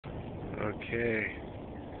Okay.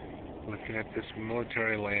 Looking at this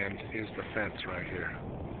military land is the fence right here.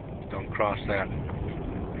 Don't cross that.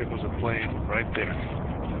 It was a plane right there.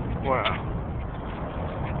 Wow.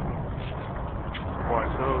 Boy,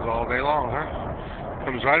 it goes all day long, huh?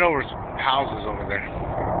 Comes right over houses over there.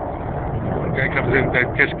 The guy comes in, they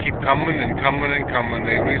just keep coming and coming and coming.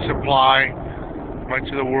 They resupply much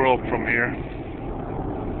of the world from here.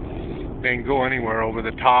 They can go anywhere over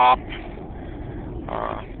the top.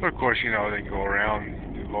 But of course, you know, they can go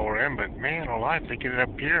around the lower end, but man alive, they get it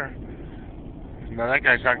up here. Now that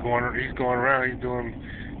guy's not going, he's going around, he's doing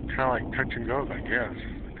kind of like touch and goes, I guess,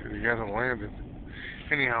 because he hasn't landed.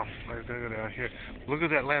 Anyhow, let's do it out here. Look at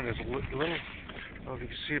that land, there's a little, I don't know if you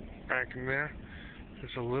can see it back in there,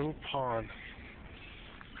 there's a little pond.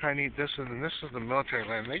 Kind of neat, this is the military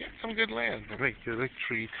land. They got some good land. They make good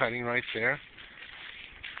tree cutting right there.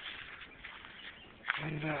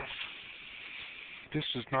 And this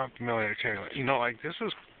is not the military land. You know, like this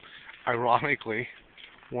is ironically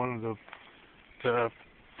one of the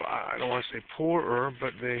I don't want to say poorer,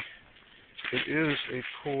 but it is a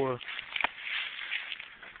poor,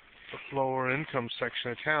 lower income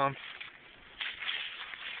section of town.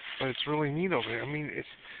 But it's really neat over here. I mean,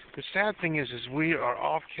 the sad thing is we are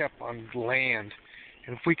all kept on land,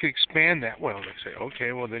 and if we could expand that, well, they say,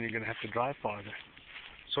 okay, well then you're going to have to drive farther.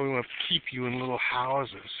 So we want to keep you in little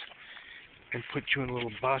houses and put you in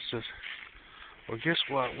little buses. Well, guess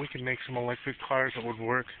what? We can make some electric cars that would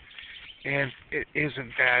work, and it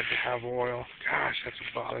isn't bad to have oil. Gosh, that's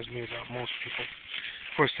what bothers me about most people.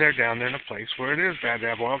 Of course, they're down there in a place where it is bad to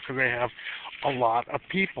have oil because they have a lot of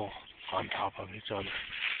people on top of each other.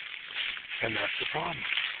 And that's the problem.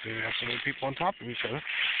 They have so many people on top of each other.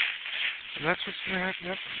 And that's what's going to have to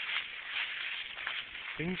happen.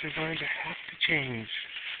 Things are going to have to change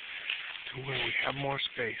to where we have more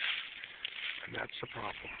space. And that's the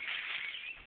problem.